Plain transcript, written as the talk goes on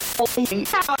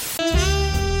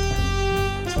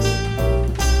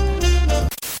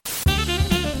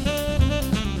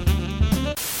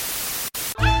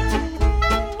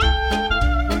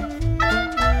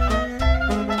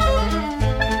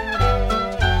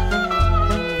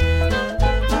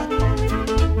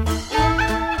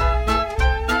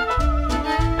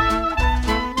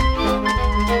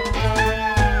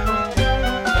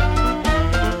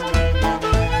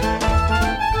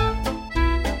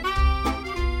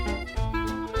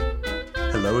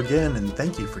Hello again, and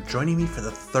thank you for joining me for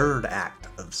the third act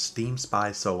of Steam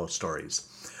Spy solo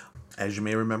stories. As you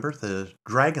may remember, the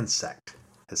Dragon Sect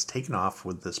has taken off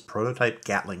with this prototype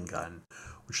Gatling gun,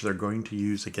 which they're going to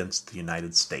use against the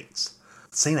United States.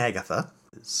 St. Agatha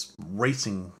is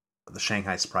racing the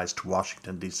Shanghai Spies to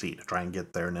Washington, D.C. to try and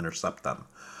get there and intercept them.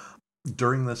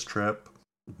 During this trip,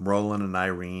 Roland and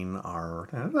Irene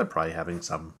they're probably having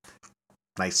some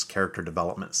nice character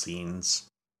development scenes.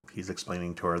 He's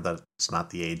explaining to her that it's not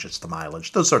the age, it's the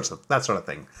mileage, that sort of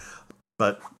thing.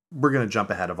 But we're going to jump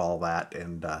ahead of all that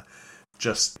and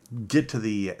just get to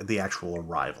the actual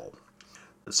arrival.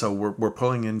 So we're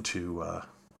pulling into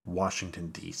Washington,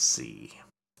 D.C.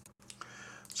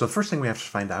 So the first thing we have to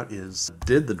find out is,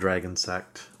 did the Dragon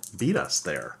Sect beat us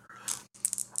there?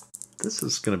 This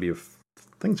is going to be...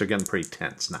 Things are getting pretty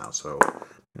tense now, so I'm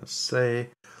going to say...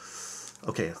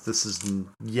 Okay, this is...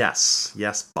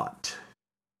 Yes, but...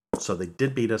 So they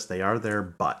did beat us, they are there,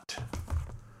 but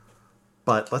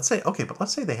let's say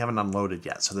they haven't unloaded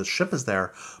yet. So the ship is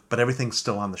there, but everything's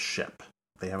still on the ship.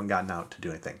 They haven't gotten out to do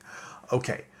anything.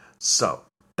 Okay, so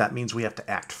that means we have to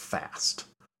act fast.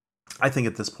 I think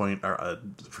at this point, we're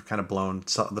kind of blown.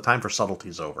 So the time for subtlety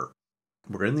is over.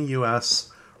 We're in the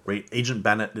U.S. Agent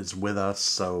Bennett is with us,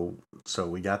 so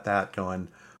we got that going.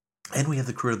 And we have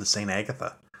the crew of the St.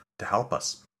 Agatha to help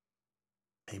us.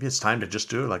 Maybe it's time to just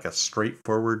do like a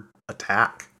straightforward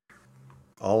attack.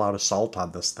 All-out assault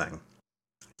on this thing.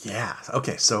 Yeah,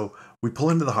 okay, so we pull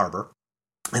into the harbor,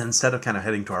 and instead of kind of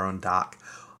heading to our own dock,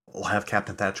 we'll have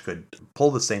Captain Thatchgood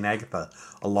pull the St. Agatha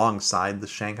alongside the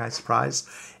Shanghai Spies,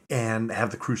 and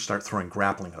have the crew start throwing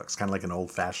grappling hooks, kind of like an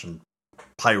old-fashioned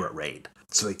pirate raid.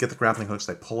 So they get the grappling hooks,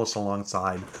 they pull us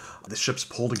alongside, the ships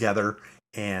pull together,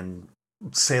 and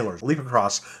sailors leap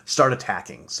across, start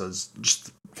attacking. So it's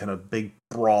just kind of big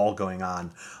brawl going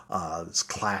on. This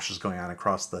clash is going on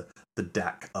across the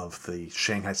deck of the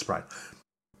Shanghai Spies.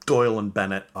 Doyle and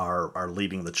Bennett are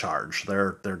leading the charge.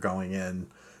 They're going in,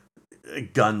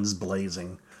 guns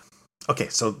blazing. Okay,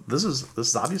 so this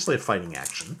is obviously a fighting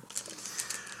action.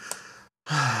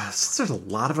 Since there's a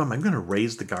lot of them, I'm going to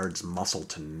raise the guard's muscle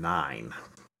to 9.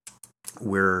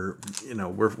 We're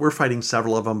fighting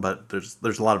several of them, but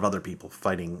there's a lot of other people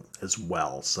fighting as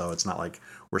well. So it's not like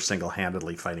we're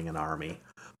single-handedly fighting an army.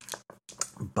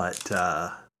 But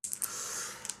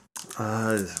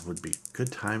it would be a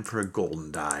good time for a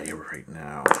golden die right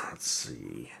now. Let's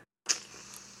see.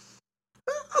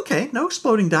 Okay, no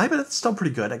exploding die, but it's still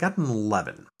pretty good. I got an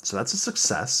 11, so that's a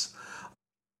success.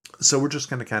 So we're just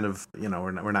going to kind of,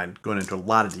 we're not going into a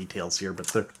lot of details here, but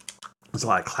there's a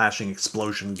lot of clashing,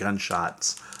 explosion,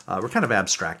 gunshots. We're kind of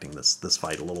abstracting this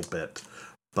fight a little bit,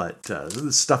 but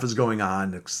this stuff is going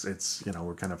on. It's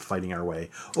we're kind of fighting our way.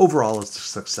 Overall, it's a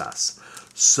success.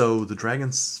 So the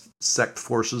Dragon Sect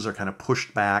forces are kind of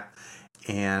pushed back,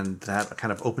 and that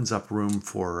kind of opens up room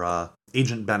for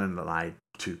Agent Bennett and I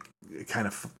to kind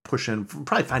of push in,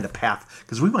 probably find a path,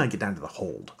 because we want to get down to the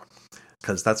hold,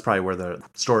 because that's probably where the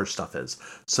storage stuff is.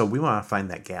 So we want to find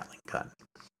that Gatling gun.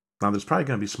 Now, there's probably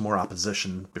going to be some more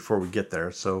opposition before we get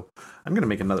there, so I'm going to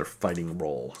make another fighting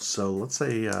roll. So let's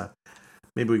say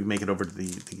maybe we can make it over to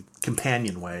the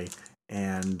companionway,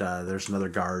 and there's another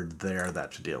guard there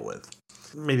that to deal with.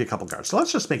 Maybe a couple guards. So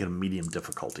let's just make it a medium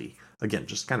difficulty. Again,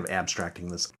 just kind of abstracting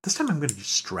this. This time I'm going to use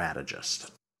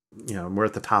strategist. We're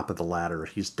at the top of the ladder.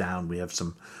 He's down. We have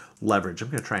some leverage. I'm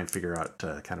going to try and figure out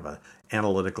kind of an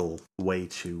analytical way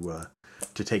to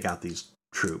take out these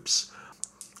troops.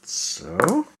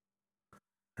 So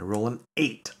I roll an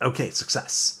 8. Okay,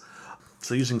 success.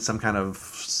 So using some kind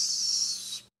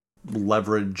of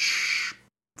leverage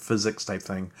physics type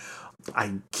thing,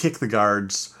 I kick the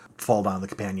guards, fall down the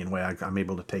companionway. I'm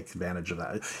able to take advantage of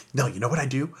that. No, you know what I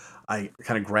do? I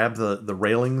kind of grab the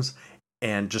railings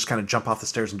and just kind of jump off the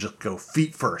stairs and just go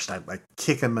feet first. I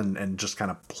kick him and just kind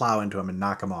of plow into him and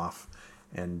knock him off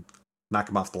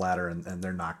the ladder, and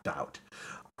they're knocked out.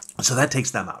 So that takes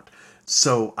them out.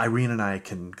 So Irene and I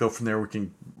can go from there. We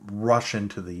can rush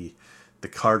into the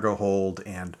cargo hold,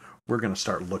 and we're going to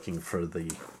start looking for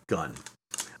the gun.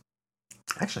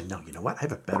 Actually, no, you know what? I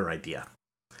have a better idea.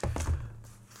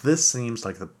 this seems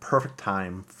like the perfect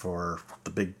time for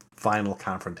the big final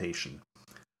confrontation.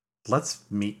 Let's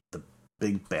meet the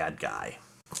big bad guy.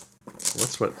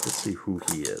 Let's see who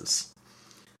he is.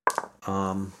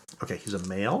 Okay, he's a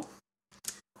male.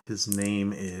 His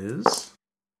name is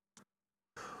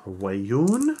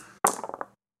Weiyun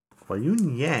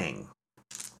Yang.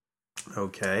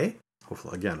 Okay.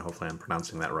 Hopefully I'm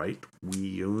pronouncing that right.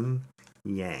 Weiyun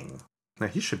Yang. Now,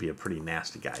 he should be a pretty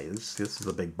nasty guy. This is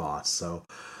a big boss, so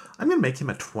I'm going to make him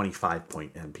a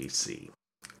 25-point NPC.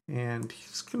 And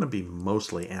he's going to be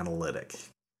mostly analytic.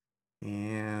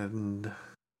 And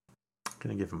I'm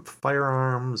going to give him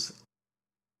firearms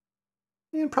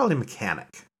and probably mechanic.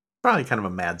 Probably kind of a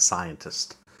mad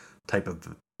scientist type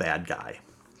of bad guy.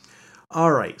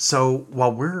 All right, so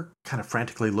while we're kind of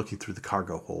frantically looking through the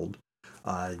cargo hold,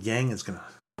 Yang is going to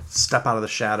step out of the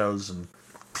shadows and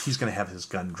he's going to have his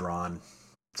gun drawn,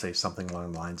 say something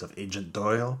along the lines of, "Agent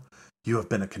Doyle, you have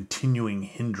been a continuing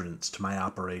hindrance to my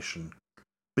operation,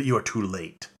 but you are too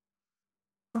late."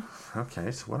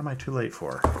 Okay, so what am I too late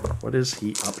for? What is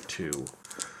he up to?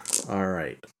 All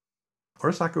right.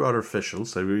 Orisaku Artificials,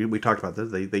 so we talked about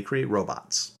this, they create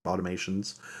robots,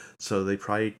 automations, so they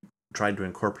probably tried to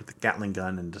incorporate the Gatling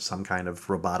gun into some kind of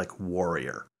robotic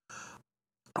warrior.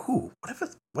 Ooh, what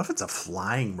if it's a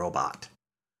flying robot?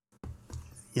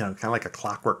 You know, kind of like a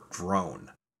clockwork drone.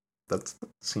 That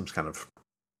seems kind of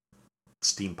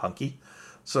steampunky.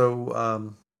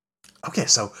 So, okay,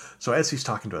 so as he's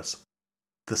talking to us,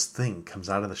 this thing comes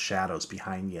out of the shadows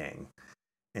behind Yang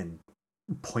and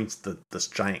points this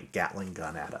giant Gatling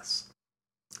gun at us.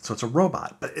 So it's a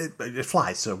robot, but it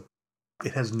flies, so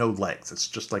it has no legs. It's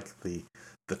just like the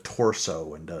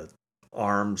torso and the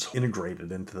arms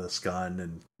integrated into this gun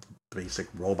and basic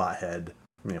robot head.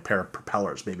 I mean, a pair of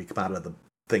propellers maybe come out of the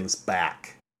thing's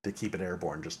back to keep it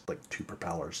airborne, just like two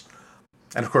propellers.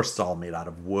 And of course, it's all made out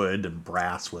of wood and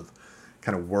brass with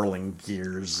kind of whirling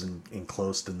gears and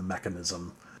enclosed in the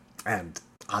mechanism. And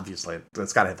obviously,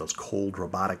 it's got to have those cold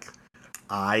robotic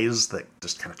eyes that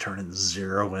just kind of turn and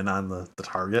zero in on the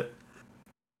target.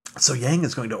 So Yang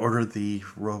is going to order the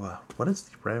robot. What is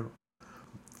the...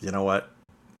 You know what?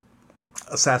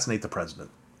 Assassinate the president.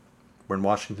 We're in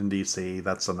Washington, D.C.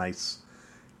 That's a nice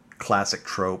classic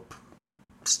trope.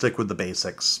 Stick with the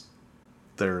basics.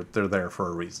 They're there for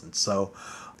a reason. So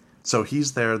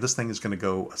he's there. This thing is going to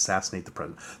go assassinate the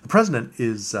president. The president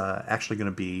is actually going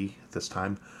to be, this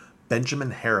time,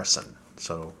 Benjamin Harrison.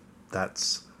 So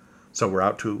we're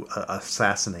out to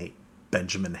assassinate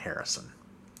Benjamin Harrison.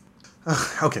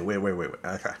 Okay, wait.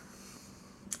 Okay.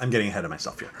 I'm getting ahead of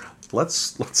myself here.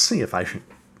 Let's see if I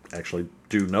actually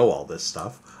do know all this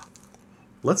stuff.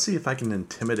 Let's see if I can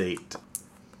intimidate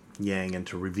Yang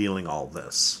into revealing all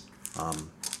this.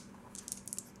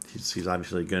 He's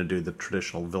obviously going to do the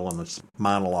traditional villainous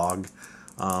monologue,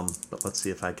 but let's see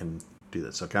if I can do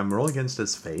this. Okay, I'm rolling against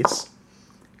his face,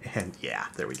 and yeah,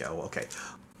 there we go. Okay,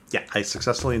 yeah, I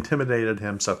successfully intimidated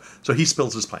him. So he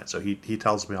spills his plan. So he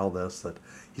tells me all this, that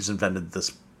he's invented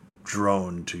this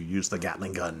drone to use the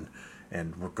Gatling gun,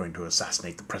 and we're going to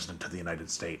assassinate the president of the United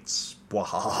States.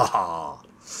 Wahahaha.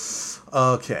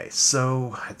 Okay,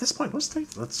 so at this point, let's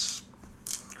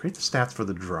create the stats for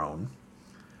the drone.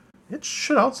 It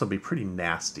should also be pretty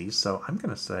nasty, so I'm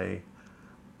going to say,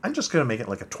 I'm just going to make it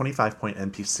like a 25-point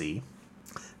NPC.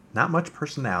 Not much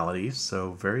personality,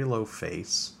 so very low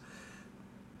face.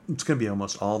 It's going to be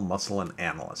almost all muscle and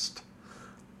analyst.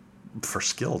 For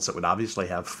skills, it would obviously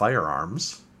have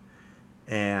firearms.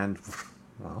 And,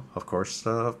 well, of course,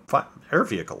 air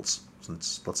vehicles.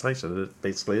 Since, let's face it, it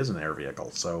basically is an air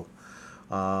vehicle. So,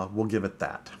 we'll give it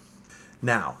that.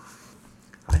 Now,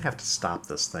 I have to stop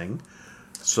this thing.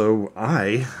 So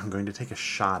I am going to take a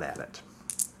shot at it.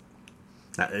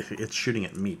 Now, it's shooting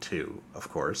at me too, of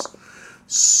course.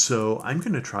 So I'm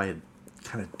going to try and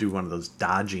kind of do one of those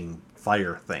dodging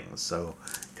fire things. So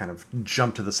kind of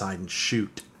jump to the side and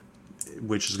shoot,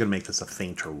 which is going to make this a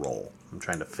fainter roll. I'm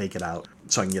trying to fake it out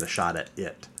so I can get a shot at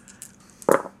it.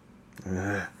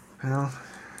 Well,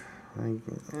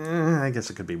 I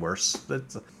guess it could be worse. But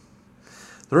the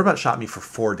robot shot me for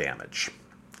 4 damage.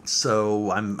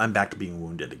 So I'm back to being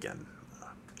wounded again.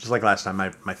 Just like last time,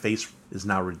 my face is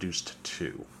now reduced to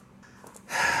 2.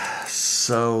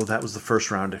 So that was the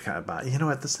first round to kind of, you know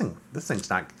what, this thing's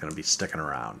not going to be sticking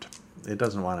around. It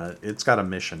doesn't want to, it's got a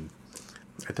mission.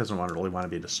 It doesn't really want to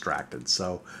be distracted.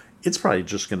 So it's probably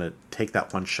just going to take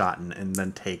that one shot and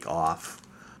then take off.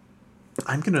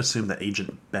 I'm going to assume that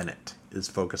Agent Bennett is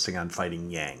focusing on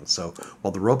fighting Yang. So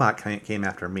while the robot came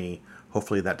after me,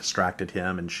 hopefully that distracted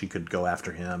him and she could go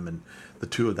after him, and the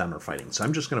two of them are fighting. So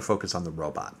I'm just going to focus on the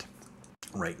robot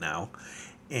right now.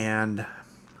 And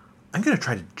I'm going to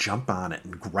try to jump on it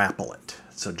and grapple it.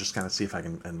 So just kind of see if I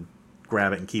can and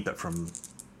grab it and keep it from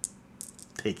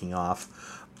taking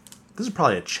off. This is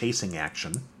probably a chasing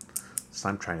action. So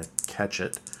I'm trying to catch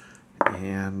it.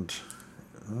 And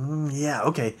yeah,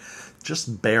 okay.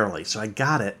 Just barely. So I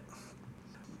got it.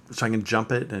 So I can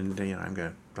jump it, and I'm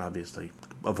going to obviously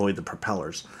avoid the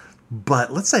propellers.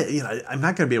 But let's say, I'm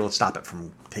not going to be able to stop it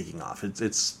from taking off.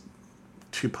 It's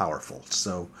too powerful.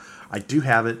 So I do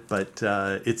have it, but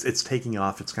it's taking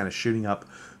off. It's kind of shooting up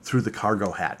through the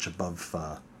cargo hatch above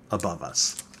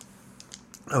us.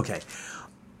 Okay.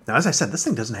 Now, as I said, this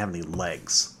thing doesn't have any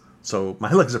legs. So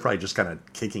my legs are probably just kind of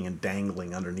kicking and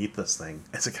dangling underneath this thing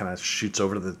as it kind of shoots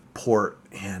over to the port,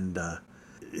 and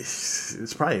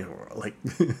it's probably like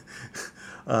it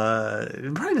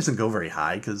probably doesn't go very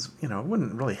high because it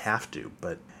wouldn't really have to,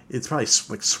 but it's probably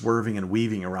like swerving and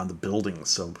weaving around the building.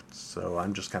 So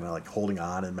I'm just kind of like holding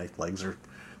on, and my legs are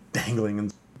dangling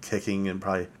and kicking, and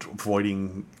probably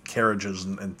avoiding carriages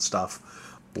and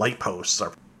stuff. Light posts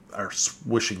are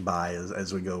swishing by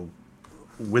as we go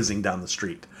whizzing down the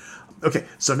street. Okay,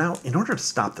 so now in order to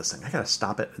stop this thing, I gotta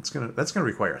stop it. That's gonna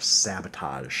require a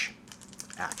sabotage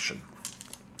action.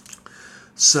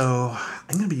 So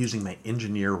I'm gonna be using my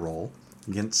engineer roll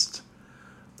against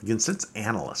its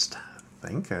analyst. I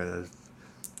think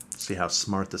see how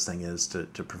smart this thing is to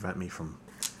prevent me from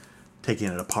taking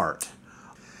it apart.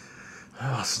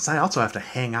 Since I also have to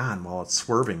hang on while it's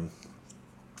swerving,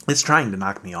 it's trying to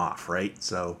knock me off, right?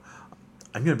 So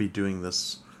I'm going to be doing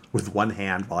this with one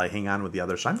hand while I hang on with the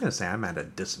other. So I'm going to say I'm at a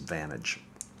disadvantage.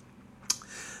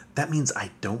 That means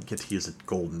I don't get to use a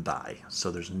golden die.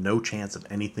 So there's no chance of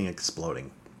anything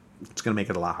exploding. It's going to make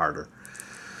it a lot harder.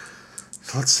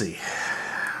 So let's see.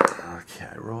 Okay,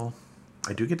 I roll.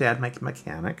 I do get to add my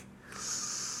mechanic.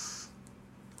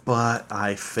 But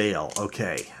I fail.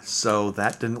 Okay, so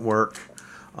that didn't work.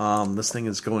 This thing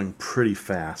is going pretty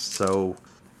fast. So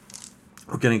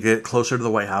we're going to get closer to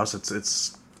the White House.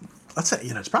 It's let's say,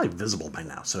 it's probably visible by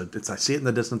now. So I see it in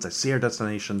the distance. I see our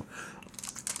destination.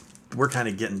 We're kind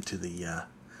of getting to the,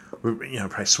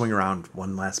 probably swing around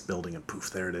one last building and poof,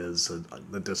 there it is.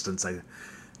 The distance, I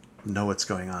know what's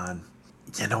going on.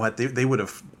 You know what? They would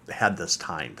have had this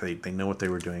timed. They know what they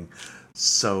were doing.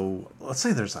 So let's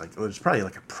say there's probably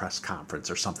like a press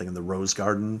conference or something in the Rose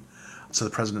Garden. So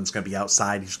the president's going to be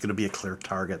outside. He's going to be a clear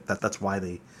target. That's why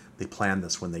they planned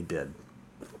this when they did.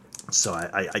 So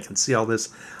I can see all this.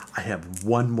 I have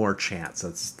one more chance.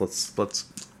 Let's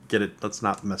get it. Let's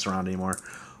not mess around anymore.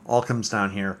 All comes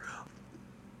down here.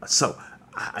 So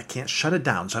I can't shut it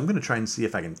down. So I'm going to try and see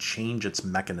if I can change its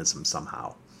mechanism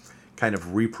somehow. Kind of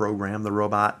reprogram the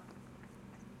robot.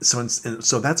 So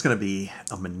that's going to be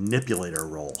a manipulator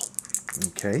roll.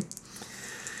 Okay.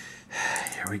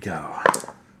 Here we go.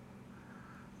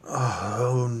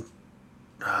 Oh,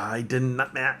 I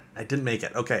didn't make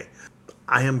it. Okay.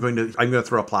 I'm going to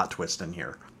throw a plot twist in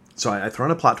here. So I throw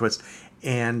in a plot twist,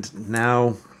 and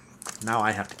now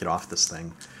I have to get off this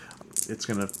thing. It's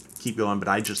going to keep going, but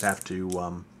I just have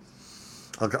to.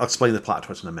 I'll explain the plot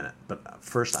twist in a minute. But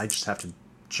first, I just have to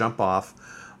jump off.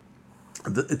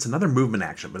 It's another movement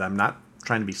action, but I'm not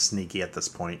trying to be sneaky at this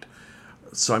point.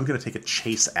 So I'm going to take a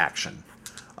chase action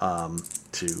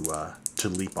to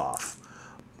leap off.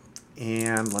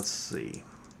 And let's see.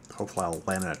 Hopefully I'll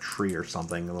land in a tree or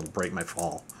something. It'll break my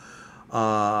fall.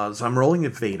 So I'm rolling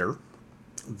Evader.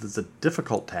 This is a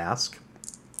difficult task.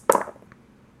 I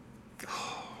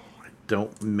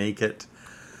don't make it.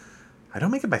 I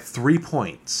don't make it by 3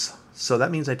 points. So that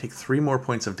means I take 3 more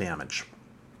points of damage.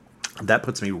 That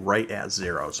puts me right at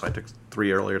 0. So I took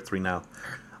 3 earlier, 3 now.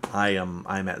 I'm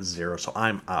at 0, so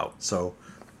I'm out. So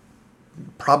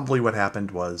probably what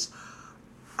happened was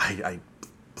I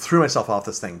threw myself off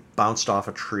this thing, bounced off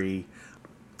a tree,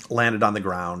 landed on the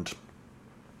ground.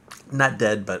 Not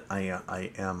dead, but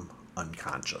I am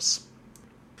unconscious.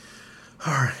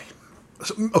 All right.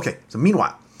 So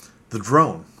meanwhile, the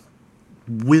drone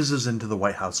whizzes into the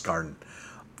White House garden,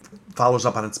 follows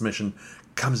up on its mission,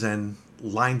 comes in,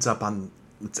 lines up on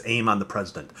its aim on the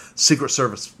president. Secret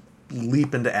Service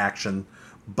leap into action,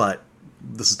 but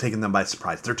this is taking them by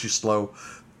surprise. They're too slow.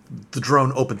 The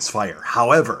drone opens fire.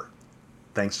 However,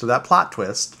 thanks to that plot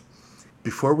twist,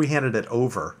 before we handed it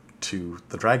over to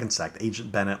the Dragon Sect,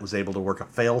 Agent Bennett was able to work a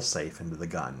failsafe into the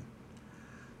gun.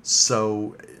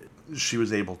 So she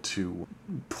was able to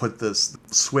put this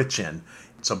switch in.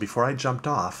 So before I jumped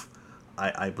off,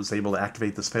 I was able to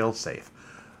activate this failsafe.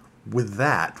 With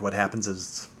that, what happens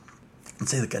is,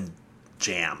 let's say the gun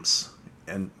jams,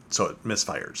 and so it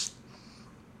misfires.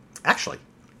 Actually,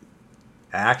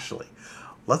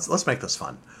 let's make this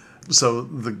fun. So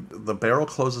the barrel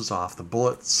closes off. The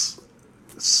bullets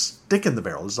stick in the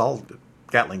barrel. It's all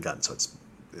Gatling gun, so it's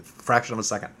a fraction of a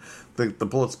second. The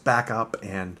bullets back up,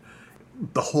 and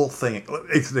the whole thing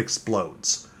it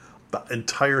explodes. The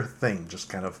entire thing just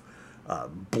kind of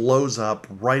blows up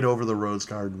right over the Rose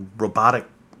Garden. Robotic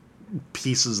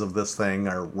pieces of this thing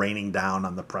are raining down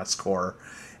on the press corps,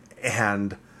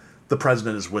 and the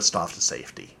president is whisked off to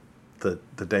safety. The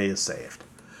day is saved.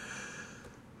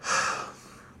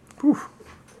 Whew.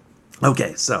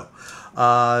 Okay, so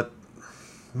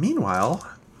meanwhile,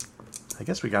 I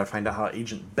guess we got to find out how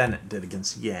Agent Bennett did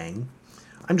against Yang.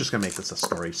 I'm just going to make this a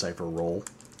story cipher roll,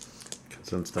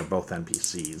 since they're both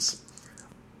NPCs.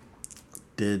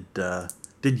 Did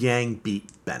Yang beat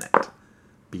Bennett?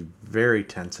 Be very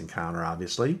tense encounter,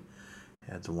 obviously.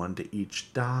 Adds a 1 to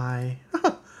each die.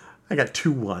 I got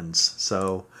 2 1s,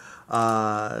 so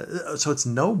it's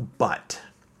no but.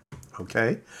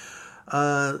 Okay.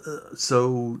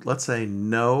 So let's say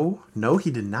no,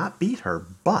 he did not beat her,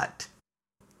 but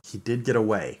he did get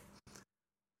away.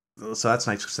 So that's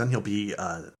nice, because then he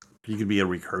could be a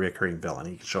recurring villain.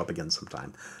 He can show up again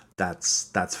sometime.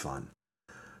 That's fun.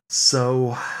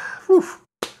 So, whew.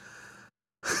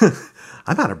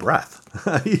 I'm out of breath.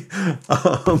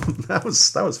 That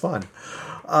was fun.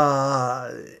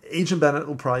 Agent Bennett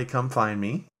will probably come find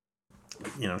me.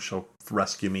 She'll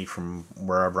rescue me from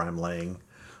wherever I'm laying.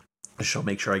 She'll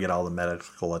make sure I get all the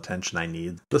medical attention I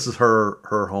need. This is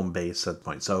her home base at the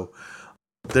point. So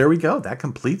there we go. That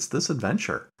completes this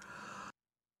adventure.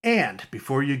 And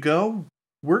before you go,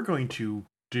 we're going to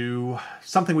do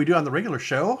something we do on the regular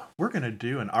show. We're going to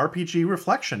do an RPG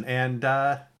reflection. And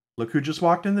look who just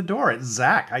walked in the door. It's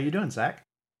Zach. How you doing, Zach?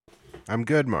 I'm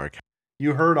good, Mark.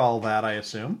 You heard all that, I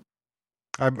assume.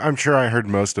 I'm sure I heard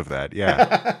most of that.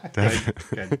 Yeah.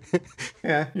 Good.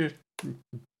 Yeah, you're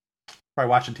probably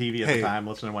watching TV at the time,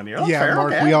 listening to one ear. Oh, yeah, fair,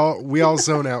 Mark. okay. We all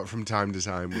zone out from time to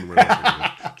time when we're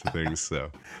listening to things.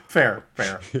 So fair.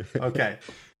 Okay.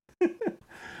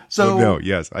 So no,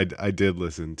 yes, I did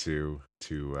listen to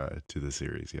the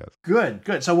series. Yes.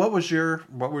 Good. So what were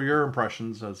your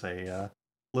impressions as a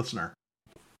listener?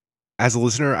 As a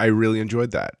listener, I really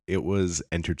enjoyed that. It was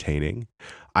entertaining.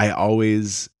 I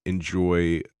always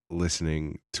enjoy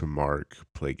listening to Mark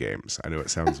play games. I know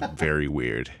it sounds very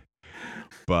weird,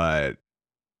 but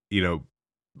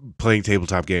playing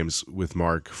tabletop games with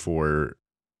Mark for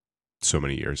so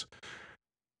many years,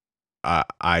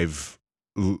 I've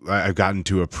gotten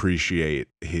to appreciate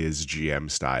his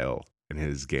GM style and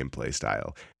his gameplay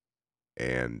style.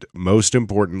 And most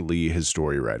importantly, his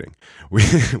story writing.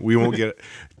 We won't get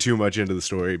too much into the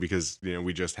story because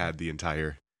we just had the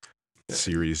entire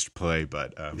series to play,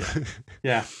 but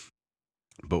yeah.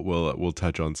 But we'll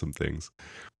touch on some things.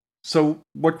 So,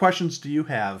 what questions do you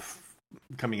have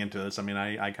coming into this? I mean,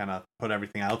 I kind of put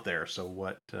everything out there. So,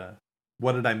 what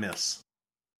did I miss?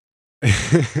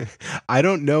 I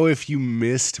don't know if you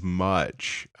missed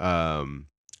much. I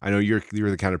know you're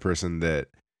the kind of person that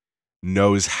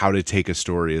knows how to take a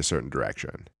story a certain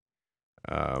direction.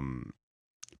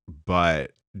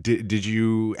 But did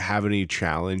you have any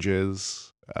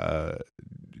challenges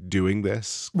doing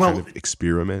this kind of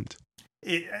experiment?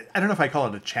 I don't know if I call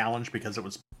it a challenge because it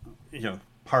was,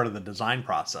 part of the design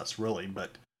process, really.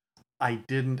 But I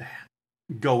didn't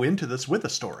go into this with a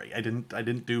story. I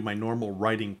didn't do my normal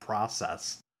writing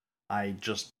process. I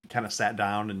just kind of sat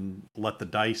down and let the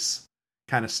dice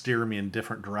kind of steer me in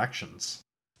different directions.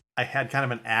 I had kind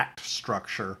of an act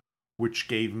structure, which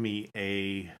gave me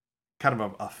a kind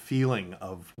of a feeling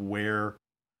of where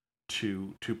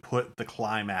to put the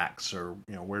climax, or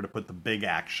where to put the big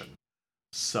action.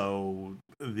 So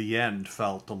the end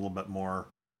felt a little bit more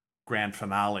grand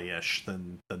finale-ish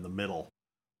than the middle.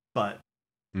 But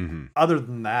other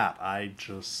than that, I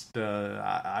just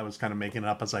I was kind of making it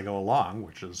up as I go along,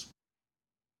 which is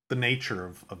the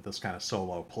nature of this kind of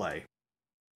solo play.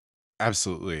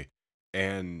 Absolutely.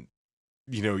 And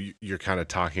you're kind of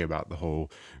talking about the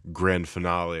whole grand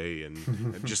finale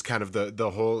and just kind of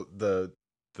the whole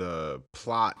the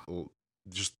plot,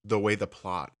 just the way the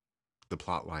plot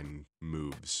line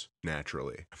moves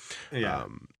naturally. Yeah.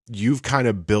 You've kind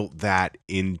of built that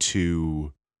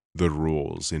into the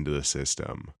rules, into the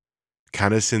system,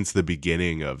 kind of since the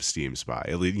beginning of Steam Spy.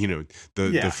 At least,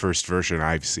 the first version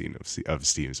I've seen of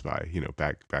Steam Spy,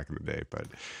 back in the day. But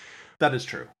that is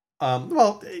true.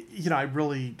 Well,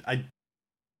 I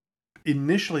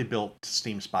initially built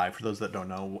Steam Spy, for those that don't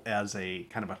know, as a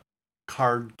kind of a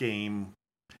card game.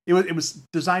 It was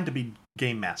designed to be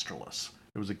game masterless.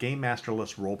 It was a game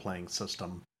masterless role-playing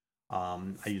system. I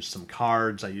used some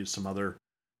cards. I used some other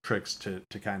tricks to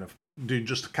kind of do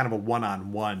just kind of a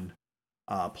one-on-one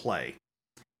play.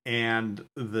 And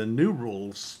the new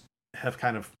rules have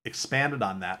kind of expanded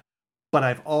on that. But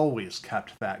I've always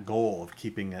kept that goal of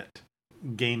keeping it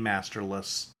game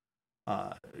masterless,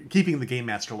 keeping the game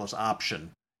masterless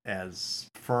option as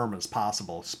firm as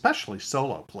possible, especially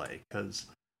solo play, because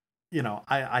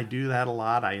I do that a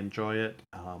lot. I enjoy it,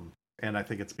 and I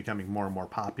think it's becoming more and more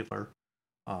popular.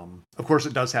 Of course,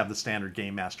 it does have the standard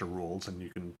game master rules, and you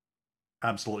can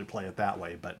absolutely play it that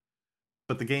way. But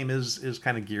the game is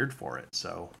kind of geared for it,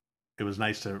 so it was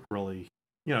nice to really,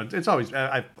 it's always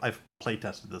I've play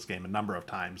tested this game a number of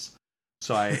times,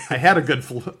 so I had a good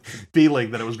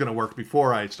feeling that it was going to work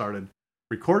before I started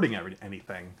recording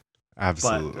anything.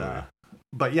 Absolutely.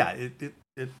 But yeah,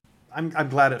 I'm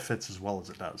glad it fits as well as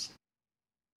it does.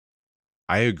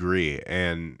 I agree,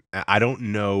 and I don't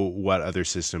know what other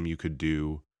system you could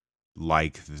do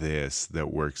like this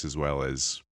that works as well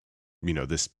as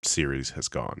this series has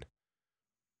gone.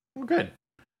 Well, good.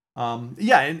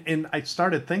 Yeah, and I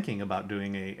started thinking about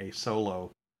doing a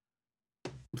solo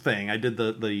thing. I did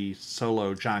the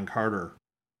solo John Carter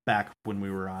back when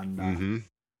we were on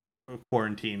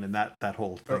quarantine, and that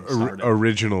whole thing started.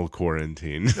 Original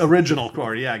quarantine. Original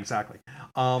core, yeah, exactly.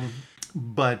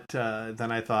 But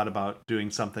then I thought about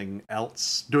doing something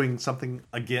else, doing something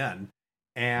again,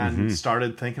 and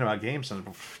started thinking about games,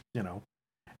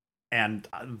 and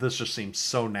this just seems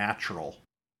so natural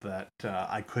that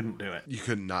I couldn't do it. You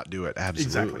could not do it.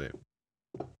 Absolutely.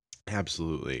 Exactly.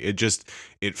 Absolutely.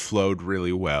 It flowed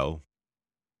really well.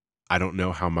 I don't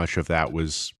know how much of that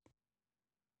was,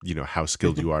 how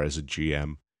skilled you are as a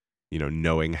GM,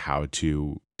 knowing how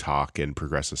to talk and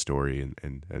progress a story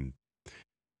and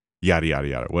yada yada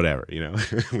yada, whatever.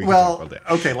 Well,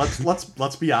 okay,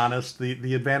 let's be honest.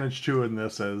 The advantage too in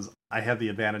this is I had the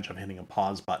advantage of hitting a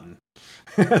pause button.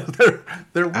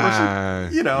 there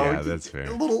was yeah, that's fair.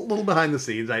 A little behind the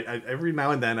scenes. I every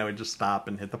now and then I would just stop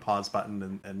and hit the pause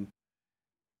button and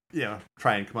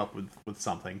try and come up with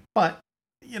something. But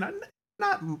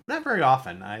not very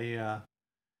often.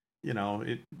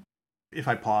 If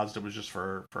I paused, it was just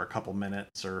for a couple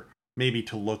minutes, or maybe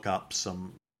to look up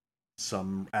some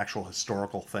actual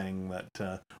historical thing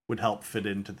that would help fit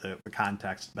into the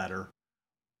context better.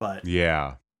 But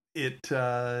yeah, it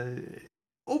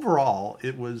overall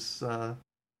it was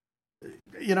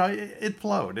it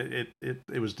flowed.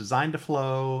 It was designed to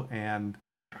flow, and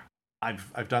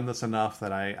I've done this enough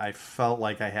that I felt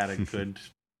like I had a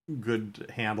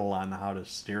good handle on how to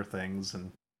steer things,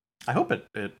 and I hope it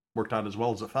worked out as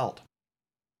well as it felt.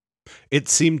 It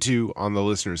seemed to, on the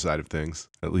listener side of things,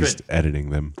 at least Good.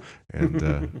 editing them and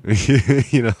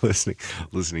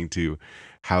listening to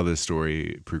how the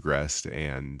story progressed,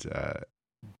 and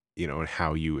and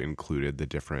how you included the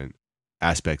different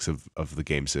aspects of the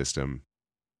game system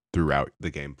throughout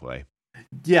the gameplay.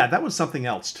 Yeah, that was something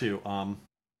else too.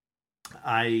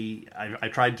 I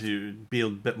tried to be a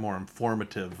bit more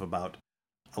informative about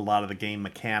a lot of the game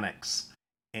mechanics,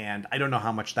 and I don't know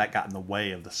how much that got in the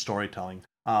way of the storytelling.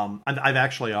 And I've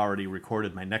actually already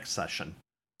recorded my next session,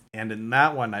 and in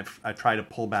that one I try to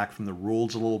pull back from the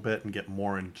rules a little bit and get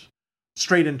more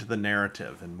straight into the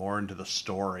narrative and more into the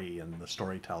story and the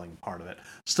storytelling part of it.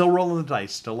 Still rolling the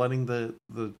dice, still letting the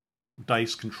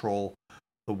dice control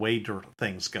the way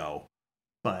things go,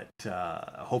 but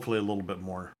hopefully a little bit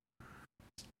more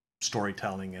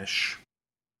storytelling-ish.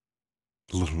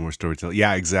 A little more storytelling.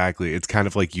 Yeah, exactly. It's kind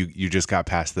of like you just got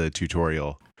past the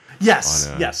tutorial. Yes.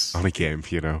 On a game,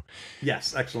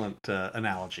 Yes, excellent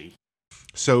analogy.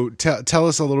 So tell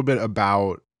us a little bit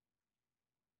about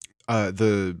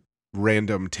the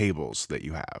random tables that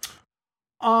you have.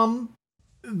 I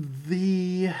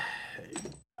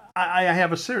have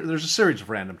there's a series of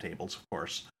random tables, of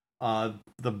course.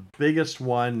 The biggest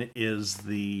one is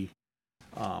the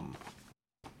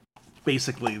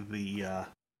basically the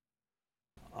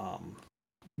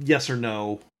yes or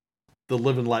no, the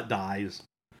live and let dies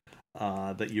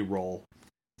that you roll.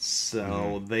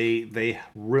 So they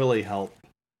really help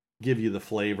give you the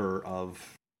flavor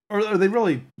of, or they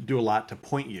really do a lot to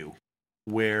point you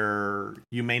where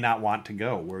you may not want to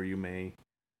go, where you may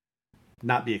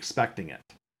not be expecting it.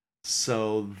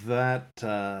 So that's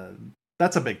a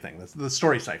big thing. That's the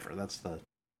story cipher. That's the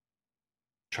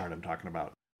chart I'm talking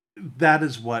about. That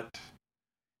is what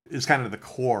is kind of the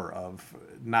core of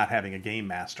not having a game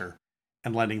master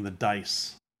and letting the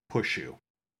dice push you.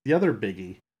 The other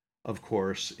biggie, of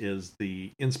course, is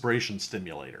the inspiration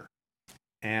stimulator.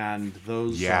 And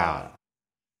those are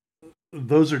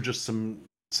just some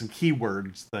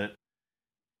keywords that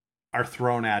are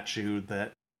thrown at you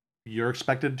that you're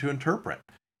expected to interpret.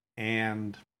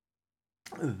 And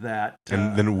that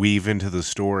and then weave into the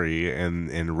story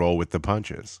and roll with the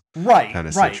punches, kind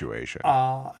of situation.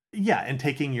 Yeah, and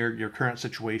taking your current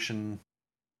situation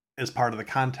as part of the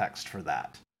context for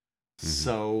that.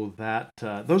 So that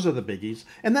those are the biggies,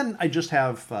 and then I just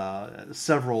have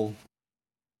several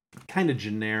kind of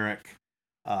generic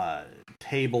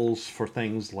tables for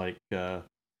things like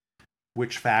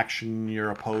which faction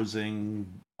you're opposing,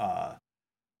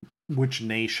 which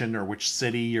nation or which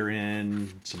city you're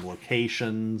in, some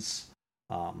locations,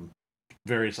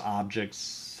 various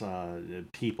objects,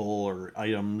 people or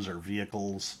items or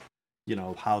vehicles,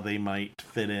 how they might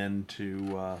fit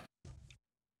into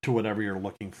to whatever you're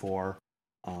looking for.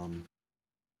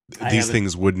 These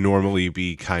things would normally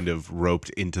be kind of roped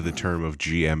into the term of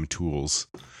GM tools,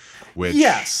 which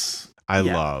I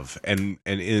love. And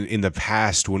in the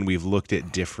past, when we've looked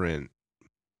at different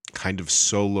kind of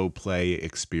solo play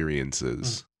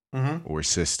experiences or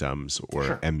systems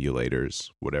or emulators,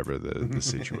 whatever the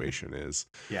situation is,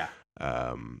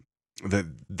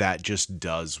 that just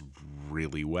does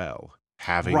really well.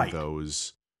 Having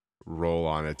those roll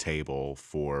on a table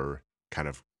for kind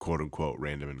of quote unquote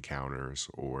random encounters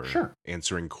or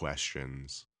answering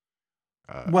questions.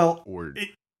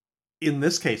 In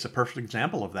this case, a perfect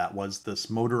example of that was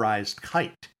this motorized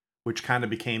kite, which kind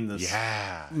of became this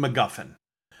MacGuffin.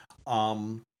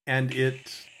 And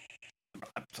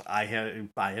I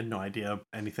had no idea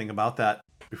anything about that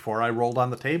before I rolled on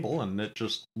the table, and it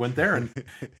just went there, and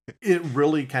it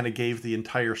really kind of gave the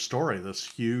entire story this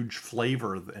huge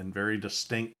flavor and very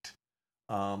distinct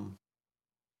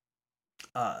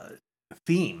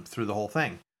theme through the whole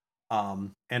thing.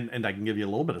 And I can give you a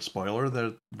little bit of spoiler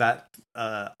that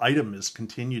item is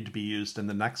continued to be used in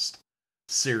the next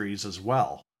series as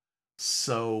well.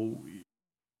 So,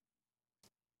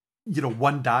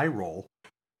 one die roll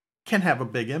can have a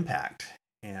big impact,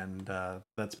 and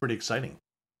that's pretty exciting.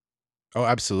 Oh,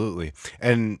 absolutely.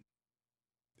 And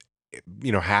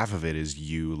half of it is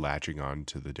you latching on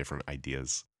to the different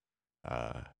ideas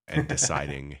and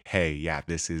deciding, hey,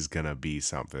 this is gonna be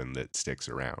something that sticks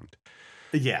around.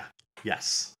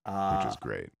 Yes, which is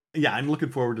great. Yeah, I'm looking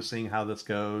forward to seeing how this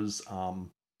goes,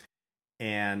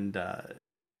 and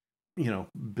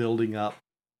building up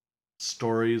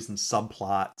stories and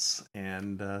subplots,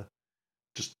 and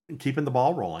just keeping the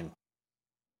ball rolling.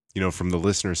 From the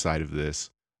listener side of this,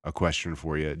 a question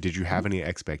for you: did you have any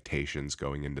expectations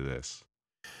going into this?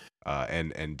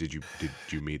 And did you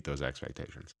meet those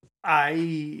expectations?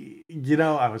 I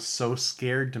was so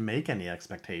scared to make any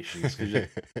expectations, because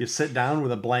you sit down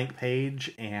with a blank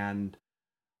page, and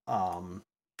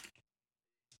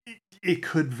it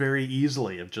could very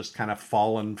easily have just kind of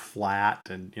fallen flat,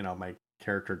 and my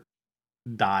character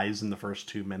dies in the first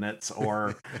 2 minutes,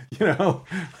 or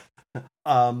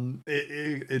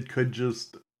it could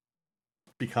just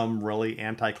become really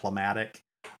anticlimactic.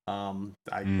 I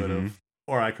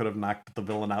could have knocked the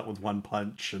villain out with one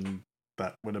punch, and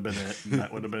that would have been it. And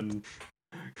that would have been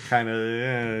kind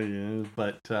of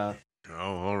but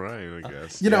all right, I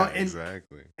guess.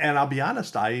 Exactly. And I'll be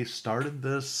honest, I started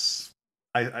this.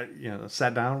 I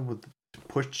sat down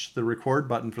pushed the record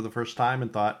button for the first time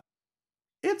and thought,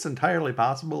 it's entirely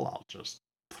possible I'll just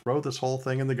throw this whole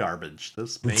thing in the garbage.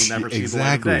 This may never see the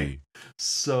light of day.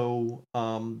 So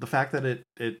the fact that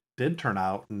it did turn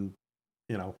out, and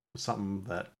something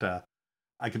that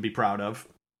I could be proud of,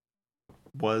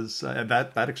 was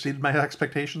that exceeded my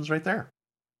expectations right there.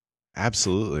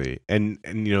 Absolutely. And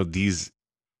these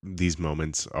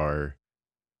moments are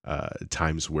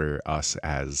times where us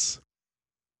as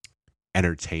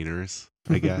entertainers,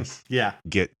 I guess,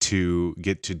 get to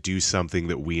do something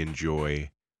that we enjoy,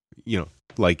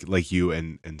 like you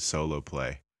and solo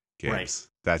play games.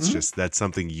 Right. That's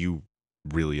something you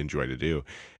really enjoy to do.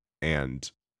 And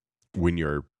when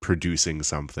you're producing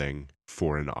something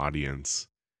for an audience,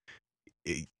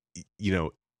 it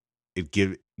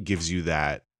gives you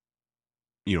that,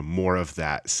 more of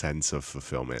that sense of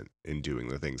fulfillment in doing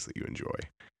the things that you enjoy.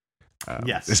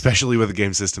 Especially with a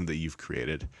game system that you've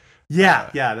created.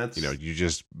 That's you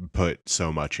just put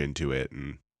so much into it,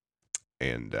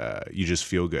 and you just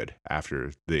feel good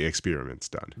after the experiment's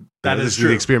done. That is true.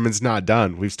 The experiment's not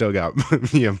done. We've still got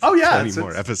plenty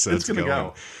more episodes. It's gonna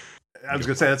go. I was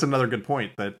gonna say that's another good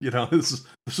point, that this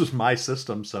is my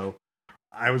system, so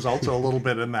I was also a little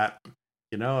bit in that,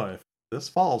 if this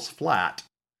falls flat,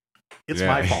 it's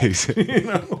my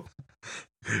fault.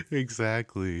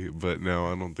 Exactly. But no,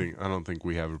 I don't think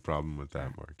we have a problem with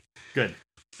that, Mark. Good.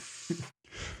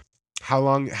 How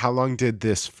long did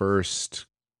this first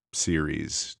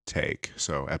series take?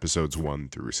 So episodes 1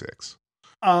 through 6.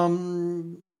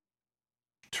 To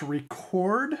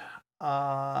record,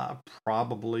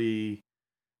 Probably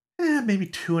maybe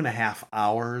 2.5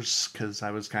 hours, because I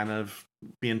was kind of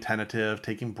being tentative,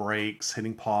 taking breaks,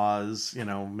 hitting pause,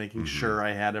 making sure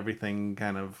I had everything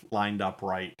kind of lined up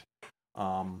right.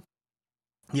 And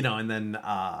then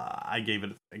I gave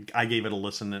it a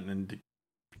listen and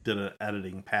did an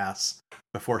editing pass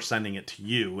before sending it to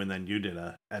you, and then you did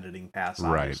a editing pass,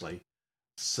 obviously. Right.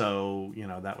 So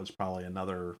that was probably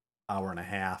another hour and a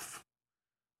half.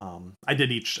 I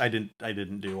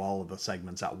didn't do all of the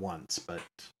segments at once, but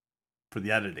for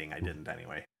the editing I didn't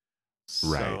anyway.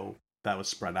 So that was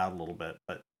spread out a little bit,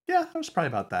 but yeah, it was probably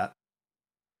about that.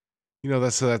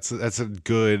 That's a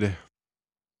good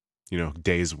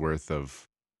day's worth of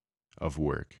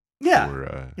work.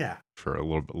 Yeah. For a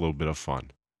little bit of fun.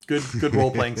 Good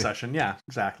role playing session. Yeah,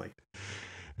 exactly.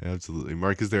 Absolutely.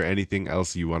 Mark, is there anything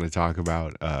else you want to talk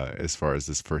about as far as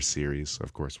this first series?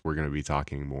 Of course, we're going to be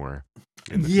talking more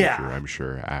in the future, I'm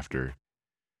sure, after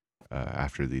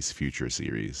these future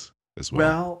series as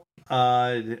well.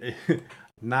 Well,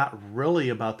 not really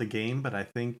about the game, but I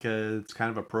think it's kind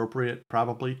of appropriate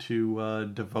probably to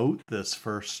devote this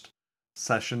first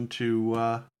session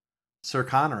to Sean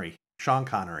Connery.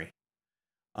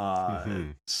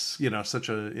 It's, such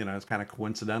a, it's kind of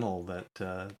coincidental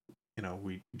that,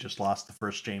 we just lost the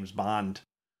first James Bond,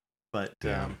 but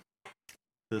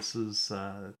this is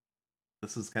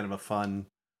kind of a fun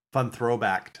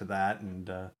throwback to that,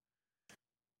 and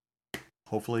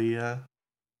hopefully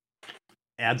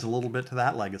adds a little bit to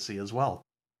that legacy as well.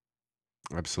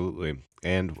 Absolutely.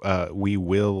 And we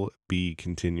will be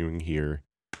continuing here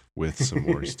with some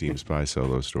more Steam Spy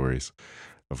solo stories,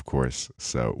 of course.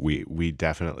 So we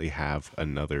definitely have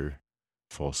another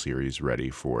full series ready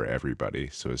for everybody.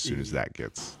 So as soon as that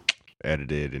gets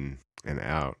edited and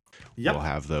out, we'll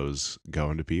have those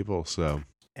going to people. So,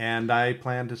 and I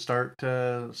plan to start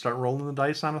rolling the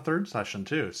dice on a third session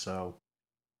too. So,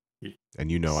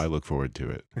 and I look forward to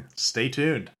it. Stay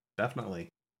tuned. Definitely.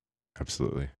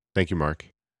 Absolutely. Thank you, Mark.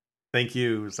 Thank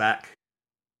you, Zach.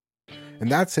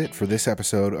 And that's it for this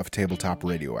episode of Tabletop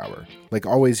Radio Hour. Like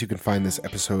always, you can find this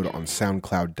episode on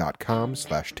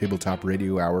soundcloud.com/Tabletop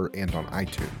Radio Hour and on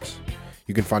iTunes.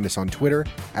 You can find us on Twitter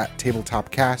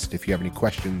 @TabletopCast if you have any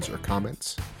questions or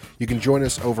comments. You can join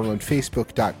us over on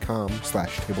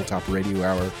Facebook.com/Tabletop Radio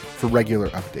Hour for regular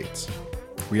updates.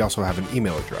 We also have an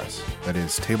email address that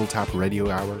is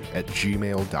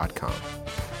tabletopradiohour@gmail.com.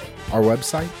 Our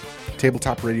website,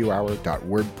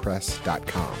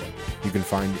 tabletopradiohour.wordpress.com. You can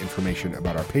find information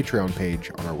about our Patreon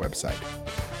page on our website.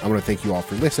 I want to thank you all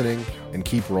for listening, and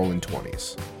keep rolling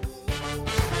 20s.